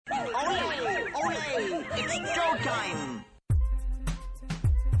Ole! It's showtime!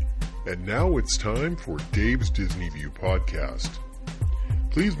 And now it's time for Dave's Disney View podcast.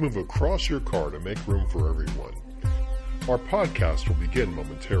 Please move across your car to make room for everyone. Our podcast will begin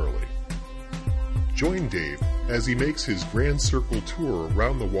momentarily. Join Dave as he makes his Grand Circle tour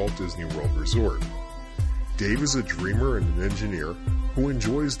around the Walt Disney World Resort. Dave is a dreamer and an engineer who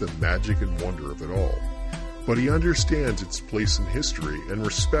enjoys the magic and wonder of it all, but he understands its place in history and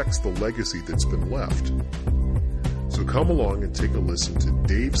respects the legacy that's been left. So come along and take a listen to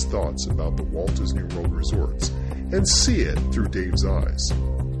Dave's thoughts about the Walt Disney World Resorts and see it through Dave's eyes.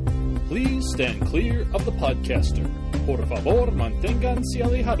 Please stand clear of the podcaster. Por favor, manténganse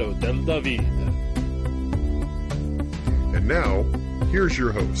alejado del David. And now, here's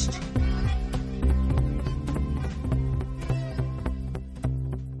your host.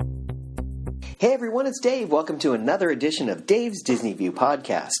 Hey everyone, it's Dave. Welcome to another edition of Dave's Disney View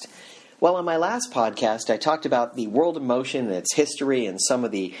podcast. Well, on my last podcast, I talked about the World of Motion and its history and some of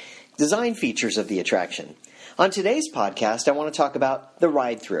the design features of the attraction. On today's podcast, I want to talk about the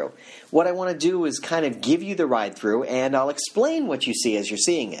ride-through. What I want to do is kind of give you the ride-through, and I'll explain what you see as you're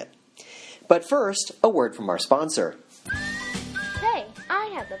seeing it. But first, a word from our sponsor. Hey, I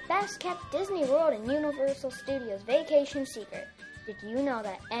have the best-kept Disney World and Universal Studios vacation secret. Did you know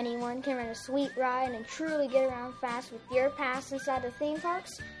that anyone can rent a sweet ride and truly get around fast with your pass inside the theme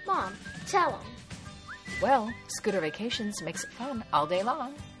parks? Mom, tell them. Well, Scooter Vacations makes it fun all day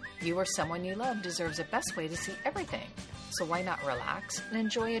long. You or someone you love deserves the best way to see everything. So why not relax and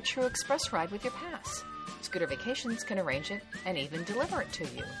enjoy a true express ride with your pass? Scooter Vacations can arrange it and even deliver it to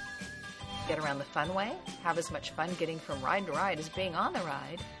you. Get around the fun way, have as much fun getting from ride to ride as being on the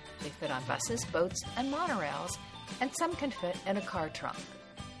ride. They fit on buses, boats, and monorails, and some can fit in a car trunk.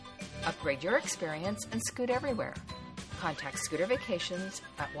 Upgrade your experience and scoot everywhere. Contact Scooter Vacations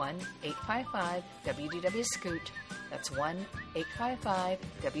at 1-855-WDW-SCOOT. That's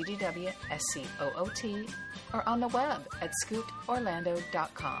 1-855-WDW-SCOOT, or on the web at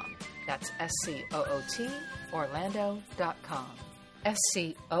scootorlando.com. That's SCOOT Orlando.com.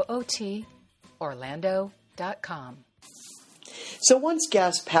 SCOOT Orlando.com. So once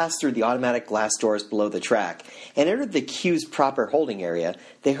guests passed through the automatic glass doors below the track and entered the queue's proper holding area,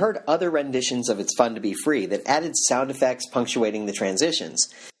 they heard other renditions of It's Fun to Be Free that added sound effects punctuating the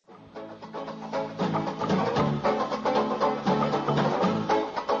transitions.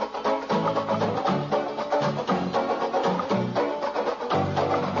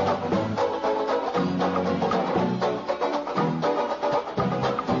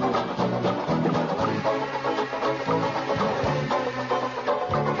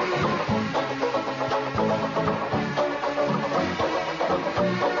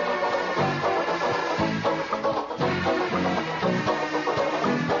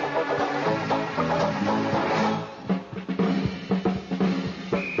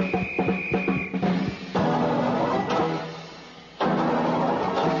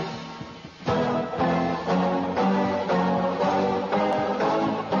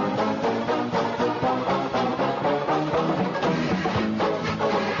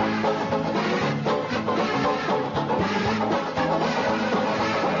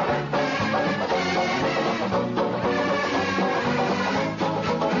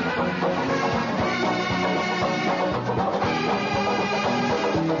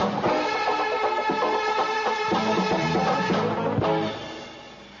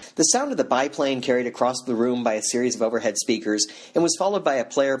 The sound of the biplane carried across the room by a series of overhead speakers and was followed by a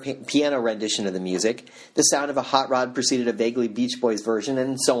player piano rendition of the music. The sound of a hot rod preceded a vaguely Beach Boys version,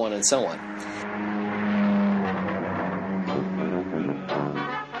 and so on and so on.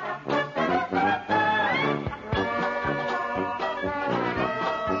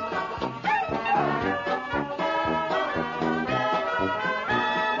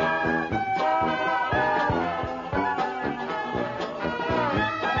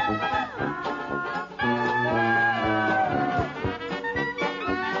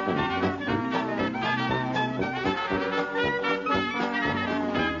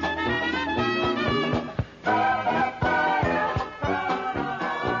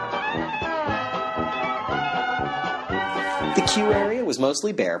 The queue area was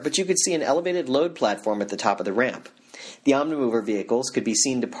mostly bare, but you could see an elevated load platform at the top of the ramp. The Omnimover vehicles could be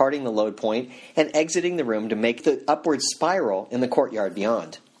seen departing the load point and exiting the room to make the upward spiral in the courtyard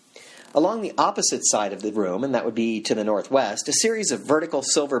beyond. Along the opposite side of the room, and that would be to the northwest, a series of vertical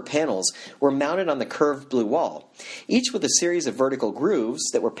silver panels were mounted on the curved blue wall, each with a series of vertical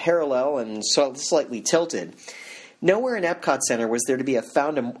grooves that were parallel and slightly tilted. Nowhere in Epcot Center was there to be a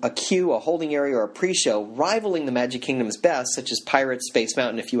queue, a holding area, or a pre-show rivaling the Magic Kingdom's best, such as Pirates, Space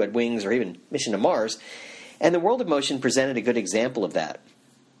Mountain, If You Had Wings, or even Mission to Mars, and the World of Motion presented a good example of that.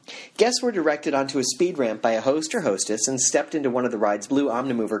 Guests were directed onto a speed ramp by a host or hostess and stepped into one of the ride's blue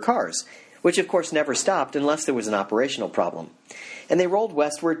Omnimover cars, which of course never stopped unless there was an operational problem. And they rolled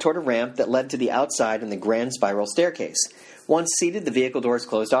westward toward a ramp that led to the outside and the grand spiral staircase. Once seated, the vehicle doors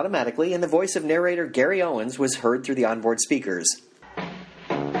closed automatically, and the voice of narrator Gary Owens was heard through the onboard speakers.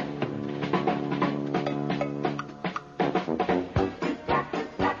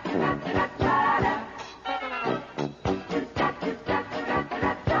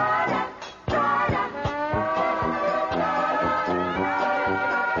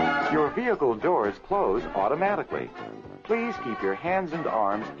 Your vehicle doors close automatically. Please keep your hands and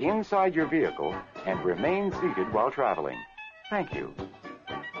arms inside your vehicle and remain seated while traveling. Thank you.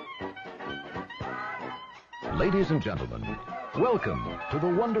 Ladies and gentlemen, welcome to the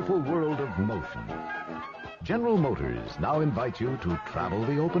wonderful world of motion. General Motors now invite you to travel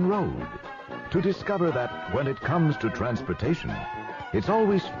the open road, to discover that when it comes to transportation, it's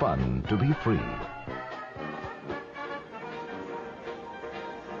always fun to be free.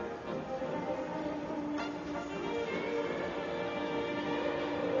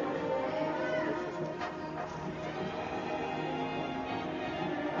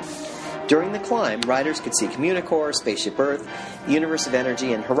 During the climb, riders could see Communicore, Spaceship Earth, the Universe of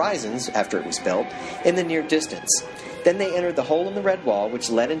Energy, and Horizons, after it was built, in the near distance. Then they entered the hole in the red wall, which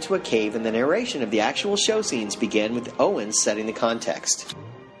led into a cave, and the narration of the actual show scenes began with Owens setting the context.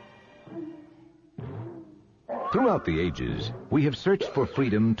 Throughout the ages, we have searched for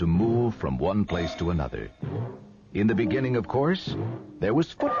freedom to move from one place to another. In the beginning, of course, there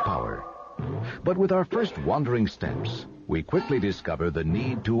was foot power. But with our first wandering steps, we quickly discover the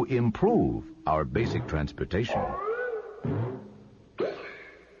need to improve our basic transportation.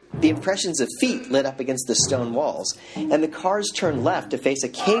 The impressions of feet lit up against the stone walls, and the cars turned left to face a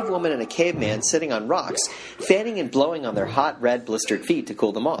cave woman and a caveman sitting on rocks, fanning and blowing on their hot, red, blistered feet to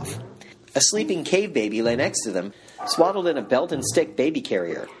cool them off. A sleeping cave baby lay next to them, swaddled in a belt and stick baby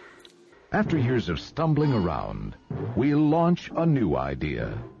carrier. After years of stumbling around, we launch a new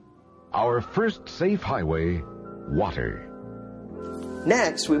idea. Our first safe highway, water.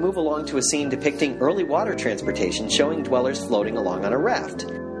 Next, we move along to a scene depicting early water transportation, showing dwellers floating along on a raft.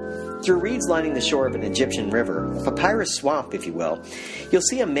 Through reeds lining the shore of an Egyptian river, a papyrus swamp, if you will, you'll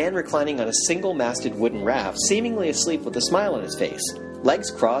see a man reclining on a single-masted wooden raft, seemingly asleep with a smile on his face,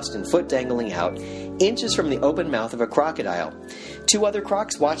 legs crossed and foot dangling out, inches from the open mouth of a crocodile. Two other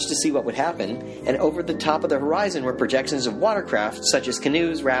crocs watched to see what would happen, and over the top of the horizon were projections of watercraft such as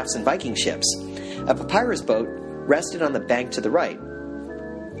canoes, rafts, and Viking ships. A papyrus boat rested on the bank to the right.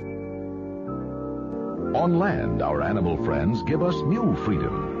 On land, our animal friends give us new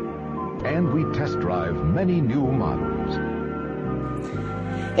freedom, and we test drive many new models.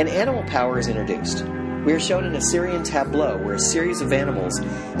 And animal power is introduced. We are shown an Assyrian tableau where a series of animals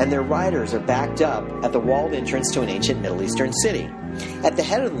and their riders are backed up at the walled entrance to an ancient Middle Eastern city. At the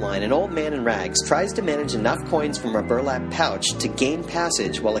head of the line, an old man in rags tries to manage enough coins from a burlap pouch to gain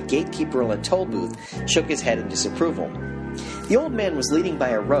passage while a gatekeeper in a toll booth shook his head in disapproval. The old man was leading by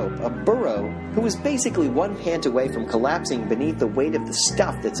a rope a burro who was basically one pant away from collapsing beneath the weight of the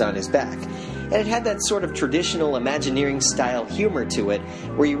stuff that's on his back. And it had that sort of traditional Imagineering-style humor to it,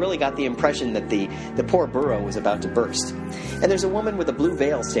 where you really got the impression that the poor burro was about to burst. And there's a woman with a blue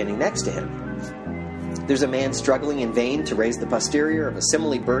veil standing next to him. There's a man struggling in vain to raise the posterior of a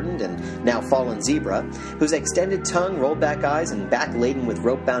similarly burdened and now fallen zebra, whose extended tongue, rolled back eyes, and back laden with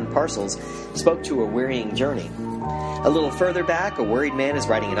rope-bound parcels spoke to a wearying journey. A little further back, a worried man is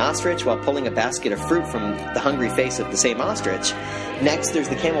riding an ostrich while pulling a basket of fruit from the hungry face of the same ostrich. Next, there's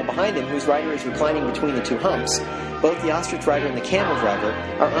the camel behind him, whose rider is reclining between the two humps. Both the ostrich rider and the camel driver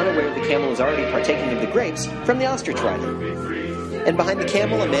are unaware the camel is already partaking of the grapes from the ostrich rider. And behind the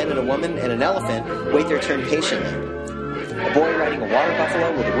camel, a man and a woman and an elephant wait their turn patiently. A boy riding a water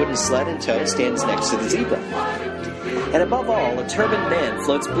buffalo with a wooden sled in tow stands next to the zebra. And above all, a turbaned man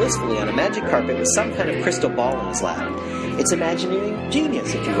floats blissfully on a magic carpet with some kind of crystal ball in his lap. It's Imagineering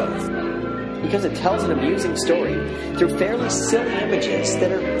genius, if you will, because it tells an amusing story through fairly silly images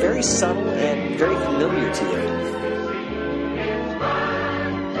that are very subtle and very familiar to you.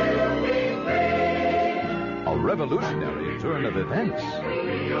 A revolutionary turn of events.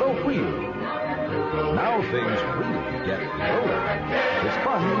 The wheel. Now things really get rolling. It's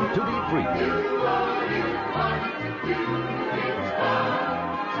fun to be free.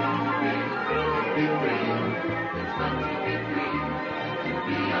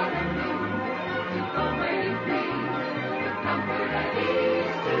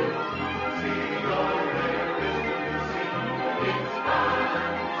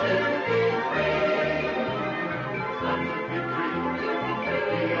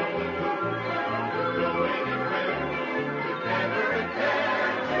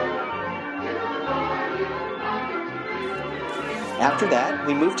 After that,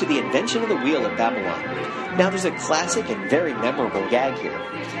 we move to the invention of the wheel at Babylon. Now there's a classic and very memorable gag here.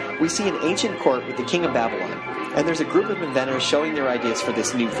 We see an ancient court with the king of Babylon, and there's a group of inventors showing their ideas for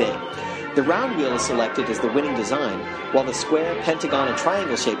this new thing. The round wheel is selected as the winning design, while the square, pentagon, and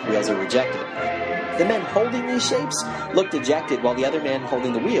triangle-shaped wheels are rejected. The men holding these shapes look dejected, while the other man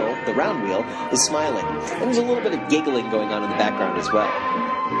holding the wheel, the round wheel, is smiling. And there's a little bit of giggling going on in the background as well.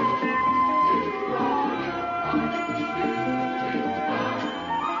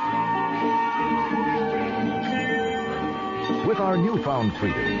 With our newfound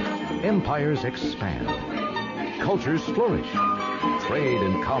freedom, empires expand, cultures flourish, trade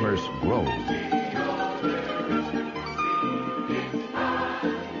and commerce grow.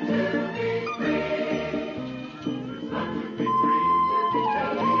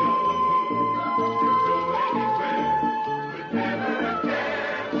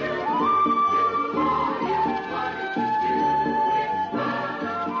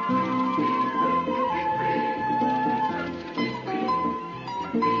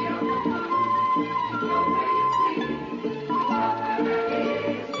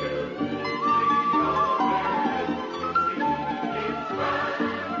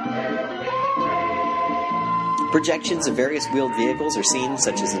 Projections of various wheeled vehicles are seen,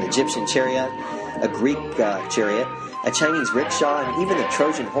 such as an Egyptian chariot, a Greek chariot, a Chinese rickshaw, and even a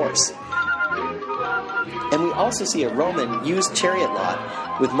Trojan horse. And we also see a Roman used chariot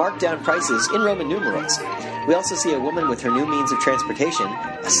lot with marked down prices in Roman numerals. We also see a woman with her new means of transportation,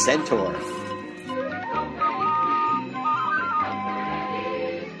 a centaur.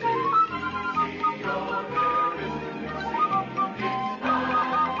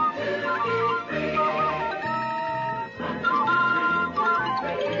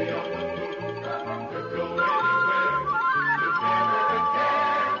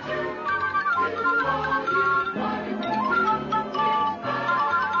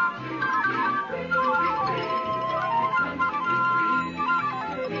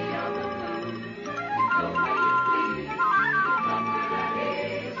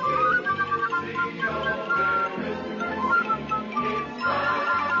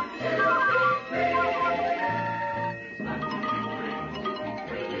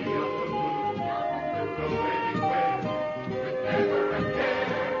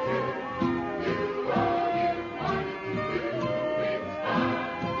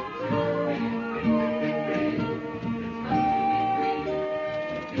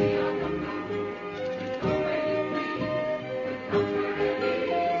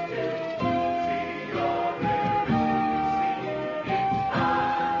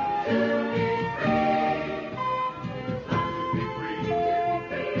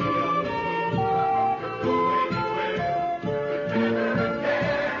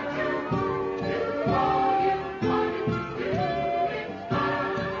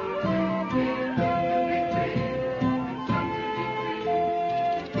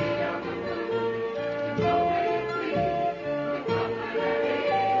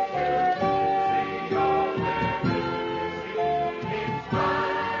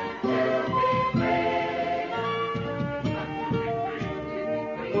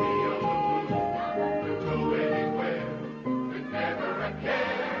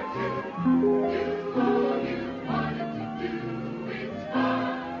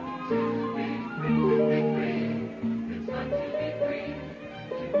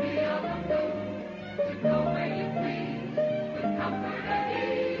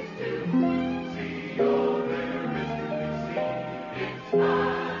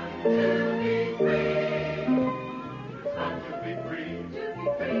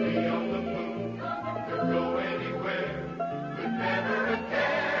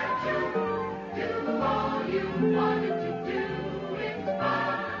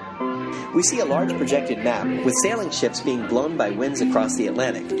 We see a large projected map with sailing ships being blown by winds across the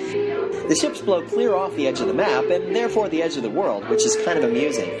Atlantic. The ships blow clear off the edge of the map and therefore the edge of the world, which is kind of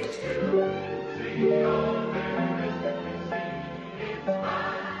amusing.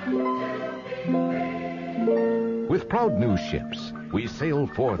 With proud new ships, we sail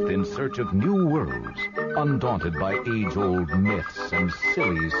forth in search of new worlds, undaunted by age-old myths and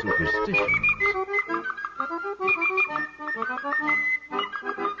silly superstitions.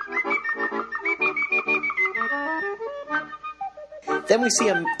 Then we see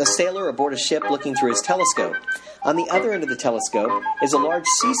a sailor aboard a ship looking through his telescope. On the other end of the telescope is a large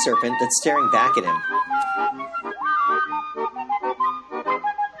sea serpent that's staring back at him.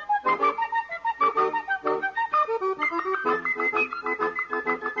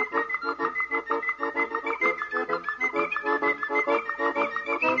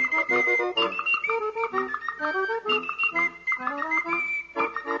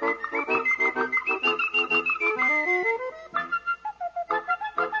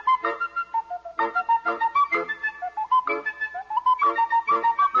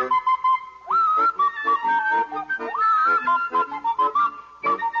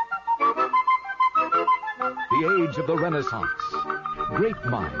 the age of the Renaissance. Great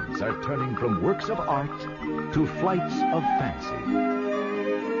minds are turning from works of art to flights of fancy.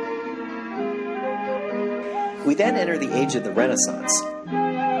 We then enter the age of the Renaissance.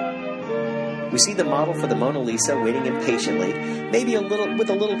 We see the model for the Mona Lisa waiting impatiently, maybe with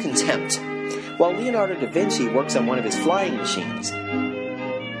a little contempt, while Leonardo da Vinci works on one of his flying machines.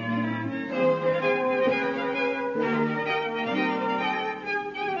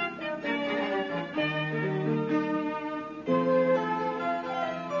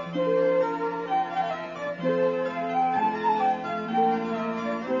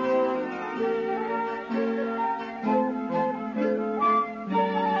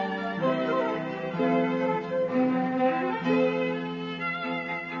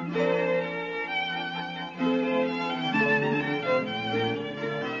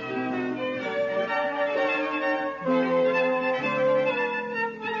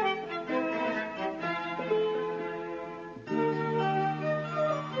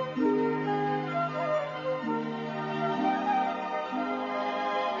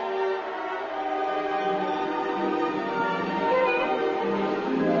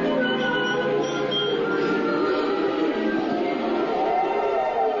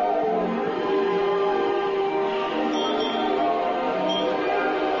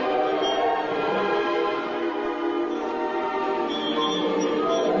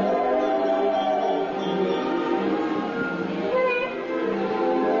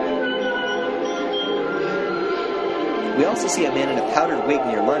 We also see a man in a powdered wig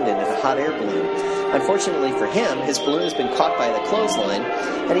near London in a hot air balloon. Unfortunately for him, his balloon has been caught by the clothesline,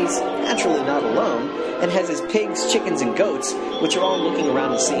 and he's naturally not alone, and has his pigs, chickens, and goats, which are all looking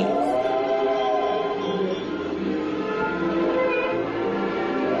around the scene.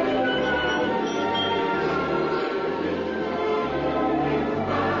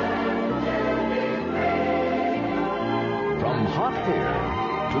 From hot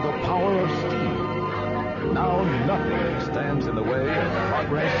air to the power of steam. Now nothing stands in the way of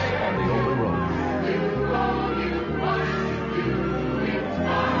progress on the open road.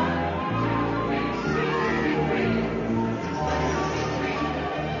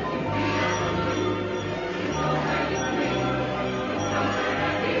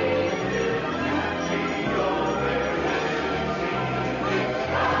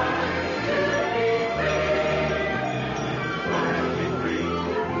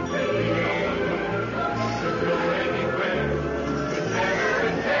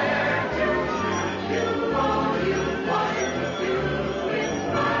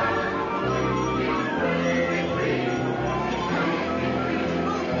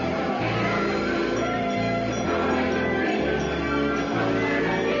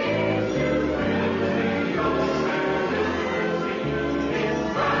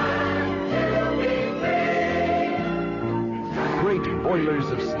 Boilers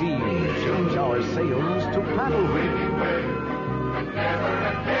of steam change our sails to paddle wheel.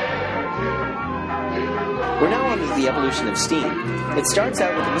 We're now on to the evolution of steam. It starts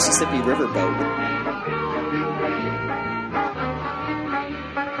out with the Mississippi River boat.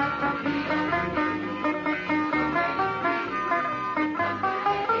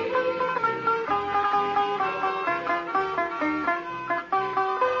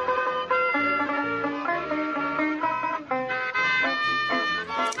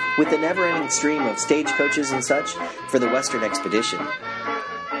 With the never-ending stream of stagecoaches and such for the Western expedition.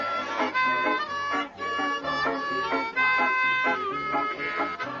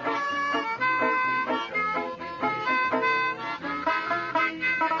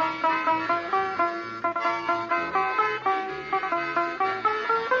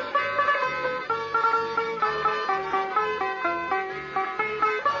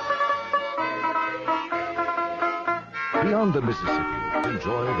 Beyond the Mississippi,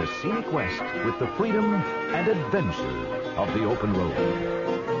 enjoy the scenic West with the freedom and adventure of the open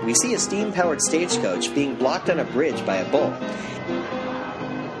road. We see a steam-powered stagecoach being blocked on a bridge by a bull.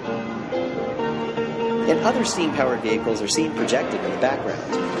 And other steam-powered vehicles are seen projected in the background.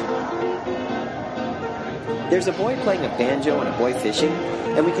 There's a boy playing a banjo and a boy fishing,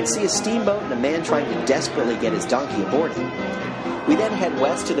 and we can see a steamboat and a man trying to desperately get his donkey aboard it. We then head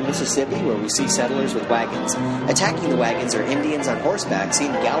west to the Mississippi, where we see settlers with wagons. Attacking the wagons are Indians on horseback,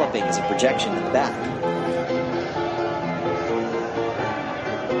 seen galloping as a projection in the back.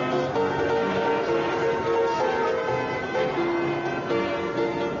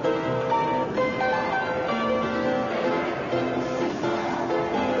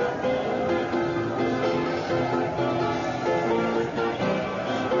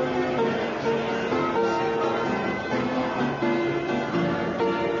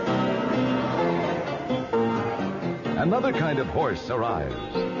 another kind of horse arrives.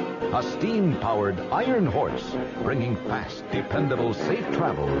 A steam-powered iron horse, bringing fast, dependable, safe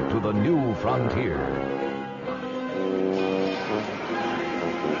travel to the new frontier.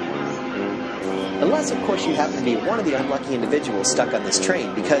 Unless, of course, you happen to be one of the unlucky individuals stuck on this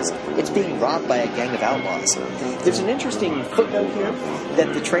train because it's being robbed by a gang of outlaws. There's an interesting footnote here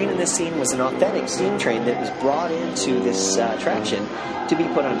that the train in this scene was an authentic steam train that was brought into this attraction to be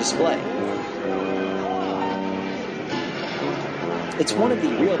put on display. It's one of the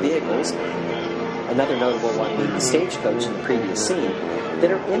real vehicles, another notable one being the stagecoach in the previous scene,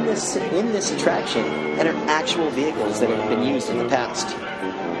 that are in this attraction and are actual vehicles that have been used in the past.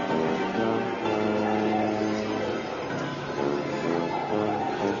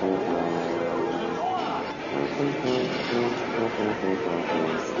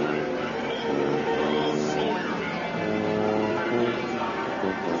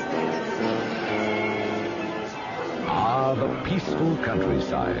 The peaceful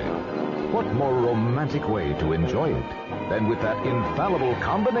countryside. What more romantic way to enjoy it than with that infallible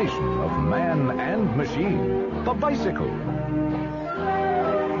combination of man and machine, the bicycle?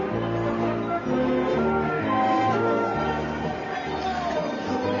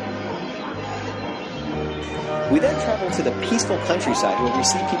 We then travel to the peaceful countryside where we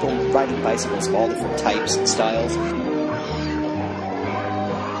see people riding bicycles of all different types and styles.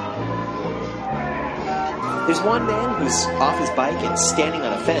 There's one man who's off his bike and standing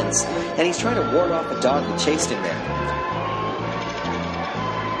on a fence, and he's trying to ward off a dog that chased him there.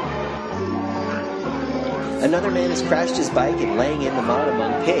 Another man has crashed his bike and laying in the mud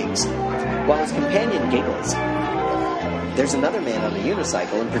among pigs, while his companion giggles. There's another man on a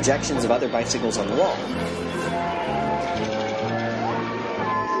unicycle and projections of other bicycles on the wall.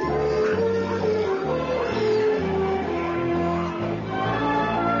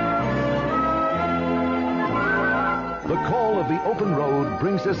 The call of the open road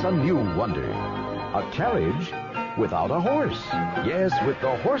brings us a new wonder. A carriage without a horse. Yes, with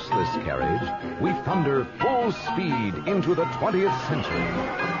the horseless carriage, we thunder full speed into the 20th century.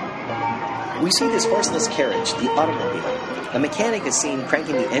 We see this horseless carriage, the automobile. A mechanic is seen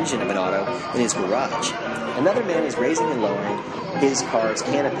cranking the engine of an auto in his garage. Another man is raising and lowering his car's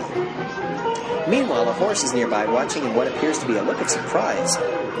canopy. Meanwhile, a horse is nearby watching in what appears to be a look of surprise.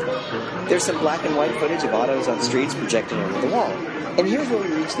 There's some black and white footage of autos on streets projecting over the wall. And here's where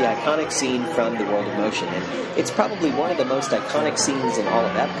we reach the iconic scene from The World of Motion, and it's probably one of the most iconic scenes in all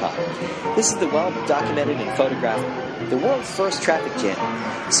of Epcot. This is the well-documented and photographed, the world's first traffic jam,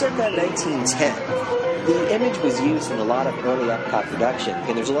 circa 1910. The image was used in a lot of early Epcot production,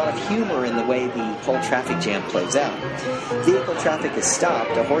 and there's a lot of humor in the way the whole traffic jam plays out. Vehicle traffic is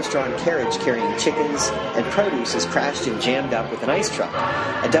stopped, a horse-drawn carriage carrying chickens and produce is crashed and jammed up with an ice truck,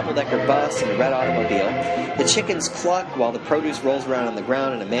 a double-decker bus and a red automobile. The chickens cluck while the produce rolls around on the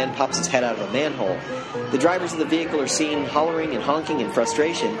ground and a man pops his head out of a manhole. The drivers of the vehicle are seen hollering and honking in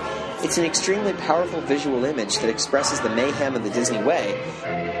frustration. It's an extremely powerful visual image that expresses the mayhem of the Disney way.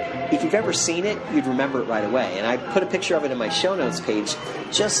 If you've ever seen it, you'd remember it right away. And I put a picture of it in my show notes page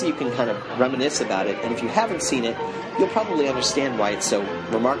just so you can kind of reminisce about it. And if you haven't seen it, you'll probably understand why it's so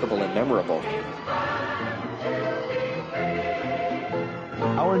remarkable and memorable.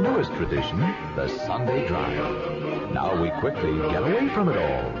 Our newest tradition, the Sunday drive. Now we quickly get away from it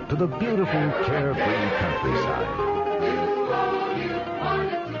all to the beautiful, carefree countryside.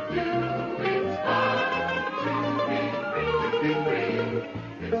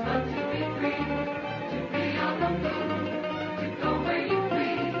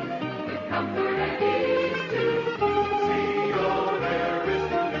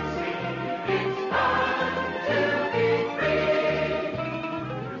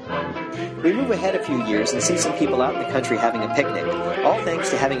 We move ahead a few years and see some people out in the country having a picnic, all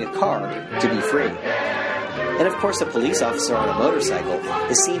thanks to having a car to be free. And of course, a police officer on a motorcycle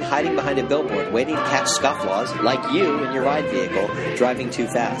is seen hiding behind a billboard waiting to catch scofflaws like you in your ride vehicle driving too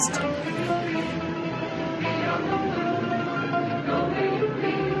fast.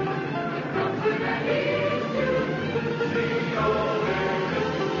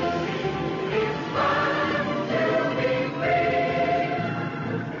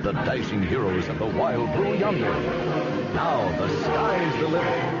 The dashing heroes of the wild blue yonder. Now the sky's the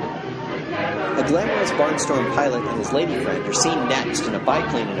limit. A glamorous barnstorm pilot and his lady friend are seen next in a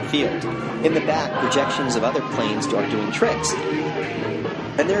biplane in a field. In the back, projections of other planes are doing tricks.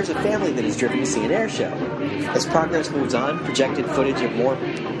 And there's a family that is driven to see an air show. As progress moves on, projected footage of more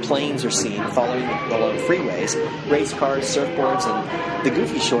planes are seen following along freeways, race cars, surfboards, and the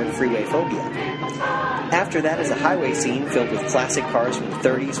Goofy short Freeway Phobia. After that is a highway scene filled with classic cars from the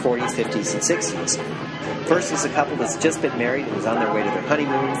 30s, 40s, 50s, and 60s. First is a couple that's just been married and is on their way to their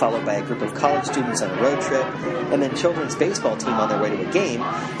honeymoon, followed by a group of college students on a road trip, and then children's baseball team on their way to a game,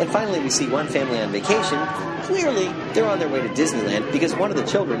 and finally we see one family on vacation. Clearly, they're on their way to Disneyland because one of the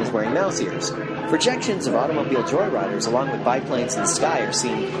children is wearing mouse ears. Projections of automobile joyriders along with biplanes in the sky are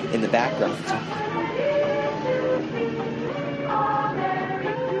seen in the background.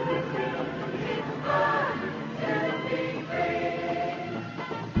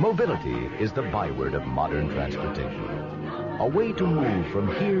 Mobility is the byword of modern transportation. A way to move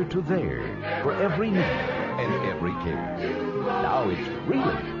from here to there for every need and every care. Now it's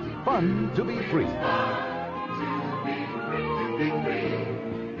really fun to be free.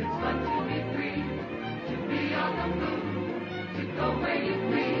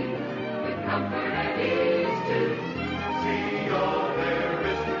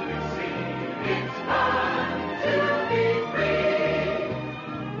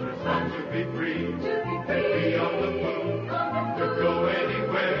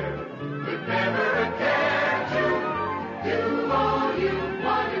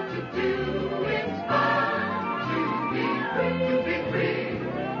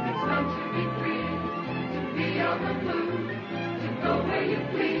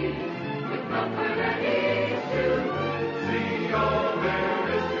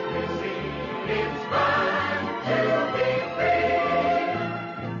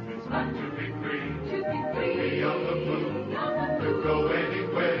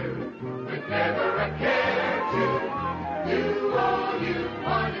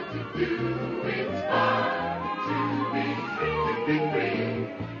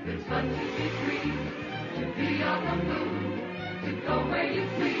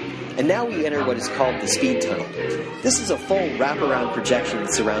 And now we enter what is called the speed tunnel. This is a full wraparound projection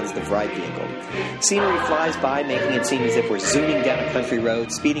that surrounds the ride vehicle. Scenery flies by, making it seem as if we're zooming down a country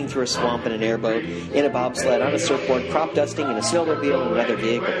road, speeding through a swamp in an airboat, in a bobsled, on a surfboard, crop dusting in a snowmobile, and with other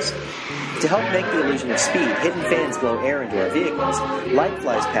vehicles. To help make the illusion of speed, hidden fans blow air into our vehicles. Light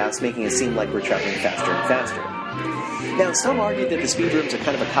flies past, making it seem like we're traveling faster and faster. Now, some argue that the speed rooms are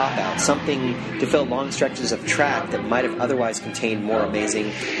kind of a cop-out, something to fill long stretches of track that might have otherwise contained more amazing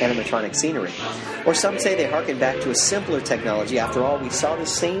animatronic scenery. Or some say they harken back to a simpler technology. After all, we saw the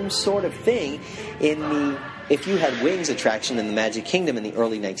same sort of thing in the If You Had Wings attraction in the Magic Kingdom in the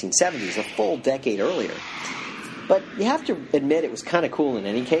early 1970s, a full decade earlier. But you have to admit it was kind of cool in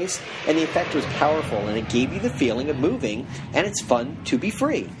any case, and the effect was powerful, and it gave you the feeling of moving, and it's fun to be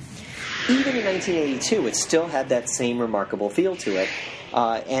free. Even in 1982, it still had that same remarkable feel to it,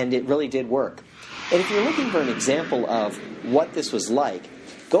 and it really did work. And if you're looking for an example of what this was like,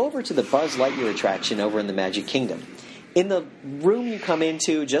 go over to the Buzz Lightyear attraction over in the Magic Kingdom. In the room you come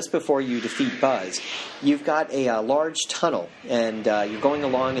into just before you defeat Buzz, you've got a large tunnel, and you're going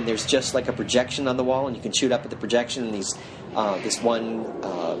along, and there's just like a projection on the wall, and you can shoot up at the projection, and this one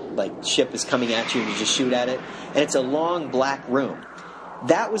ship is coming at you, and you just shoot at it, and it's a long black room.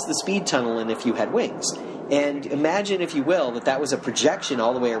 That was the speed tunnel in If You Had Wings. And imagine, if you will, that was a projection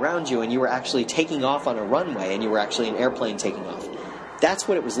all the way around you, and you were actually taking off on a runway, and you were actually an airplane taking off. That's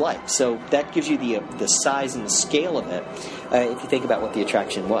what it was like. So that gives you the size and the scale of it, if you think about what the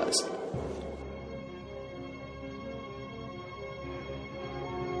attraction was.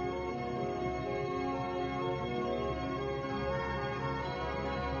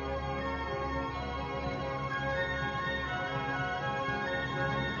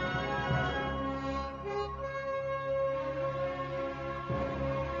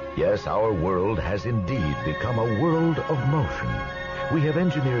 Yes, our world has indeed become a world of motion. We have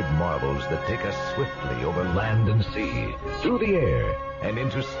engineered marvels that take us swiftly over land and sea, through the air, and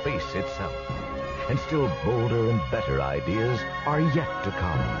into space itself. And still bolder and better ideas are yet to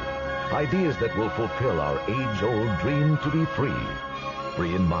come. Ideas that will fulfill our age-old dream to be free.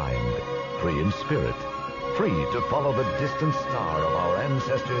 Free in mind, free in spirit, free to follow the distant star of our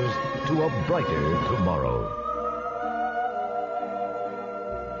ancestors to a brighter tomorrow.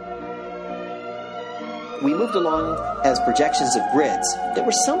 We moved along as projections of grids that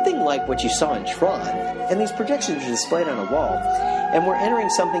were something like what you saw in Tron, and these projections are displayed on a wall, and we're entering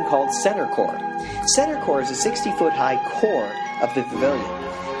something called Center Core. Center Core is a 60-foot-high core of the pavilion.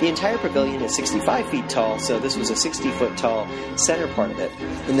 The entire pavilion is 65 feet tall, so this was a 60-foot-tall center part of it.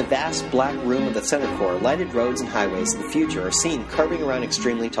 In the vast black room of the Center Core, lighted roads and highways of the future are seen curving around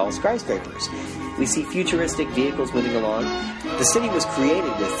extremely tall skyscrapers. We see futuristic vehicles moving along. The city was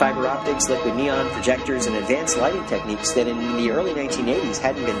created with fiber optics, liquid neon, projectors, and advanced lighting techniques that in the early 1980s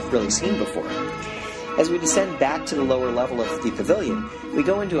hadn't been really seen before. As we descend back to the lower level of the pavilion, we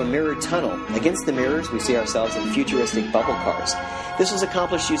go into a mirrored tunnel. Against the mirrors, we see ourselves in futuristic bubble cars. This was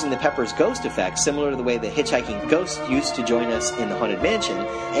accomplished using the Pepper's Ghost effect, similar to the way the hitchhiking ghost used to join us in the Haunted Mansion.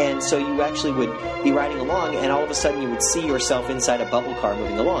 And so you actually would be riding along, and all of a sudden you would see yourself inside a bubble car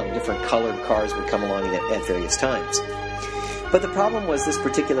moving along. Different colored cars would come along at various times. But the problem was this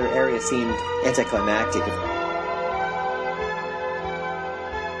particular area seemed anticlimactic.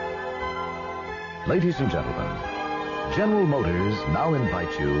 Ladies and gentlemen, General Motors now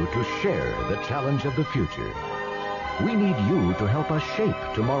invite you to share the challenge of the future. We need you to help us shape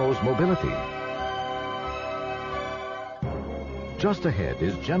tomorrow's mobility. Just ahead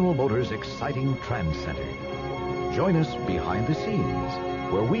is General Motors' exciting Trans Center. Join us behind the scenes,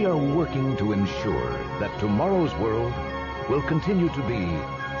 where we are working to ensure that tomorrow's world will continue to be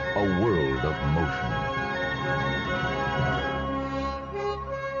a world of motion.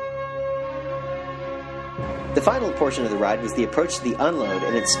 The final portion of the ride was the approach to the unload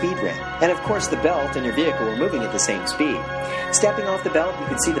and its speed ramp. And of course, the belt and your vehicle were moving at the same speed. Stepping off the belt, you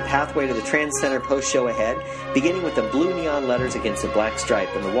could see the pathway to the Trans Center post-show ahead, beginning with the blue neon letters against a black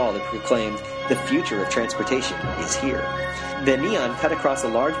stripe on the wall that proclaimed, "The future of transportation is here." The neon cut across a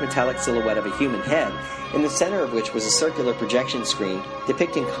large metallic silhouette of a human head, in the center of which was a circular projection screen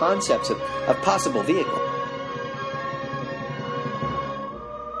depicting concepts of possible vehicles.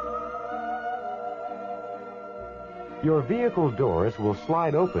 Your vehicle doors will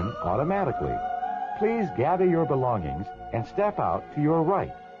slide open automatically. Please gather your belongings and step out to your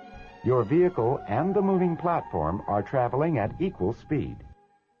right. Your vehicle and the moving platform are traveling at equal speed.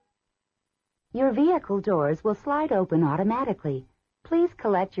 Your vehicle doors will slide open automatically. Please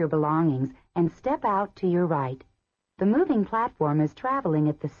collect your belongings and step out to your right. The moving platform is traveling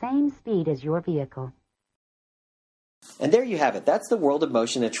at the same speed as your vehicle. And there you have it. That's the World of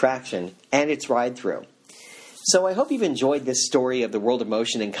Motion attraction and its ride-through. So I hope you've enjoyed this story of the World of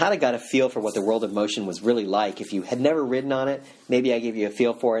Motion and kind of got a feel for what the World of Motion was really like. If you had never ridden on it, maybe I gave you a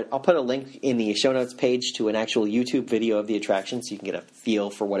feel for it. I'll put a link in the show notes page to an actual YouTube video of the attraction so you can get a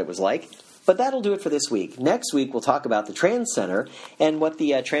feel for what it was like. But that'll do it for this week. Next week, we'll talk about the Trans Center and what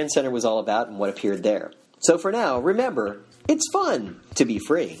the Trans Center was all about and what appeared there. So for now, remember, it's fun to be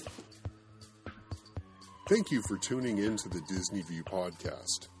free. Thank you for tuning in to the Disney View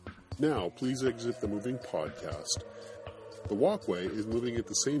podcast. Now, please exit the moving podcast. The walkway is moving at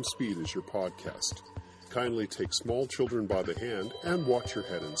the same speed as your podcast. Kindly take small children by the hand and watch your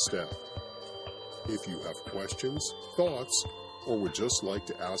head and step. If you have questions, thoughts, or would just like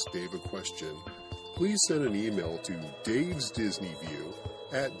to ask Dave a question, please send an email to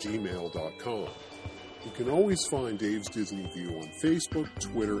davesdisneyview@gmail.com. You can always find Dave's Disney View on Facebook,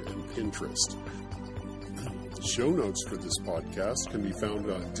 Twitter, and Pinterest. Show notes for this podcast can be found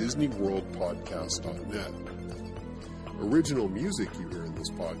on DisneyWorldPodcast.net. Original music you hear in this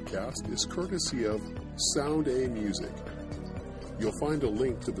podcast is courtesy of Sound A Music. You'll find a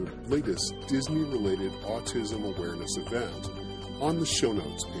link to the latest Disney-related autism awareness event on the show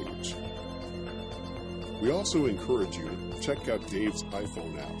notes page. We also encourage you to check out Dave's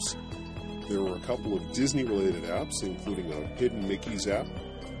iPhone apps. There are a couple of Disney-related apps, including a Hidden Mickey's app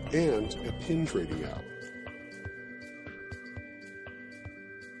and a pin trading app.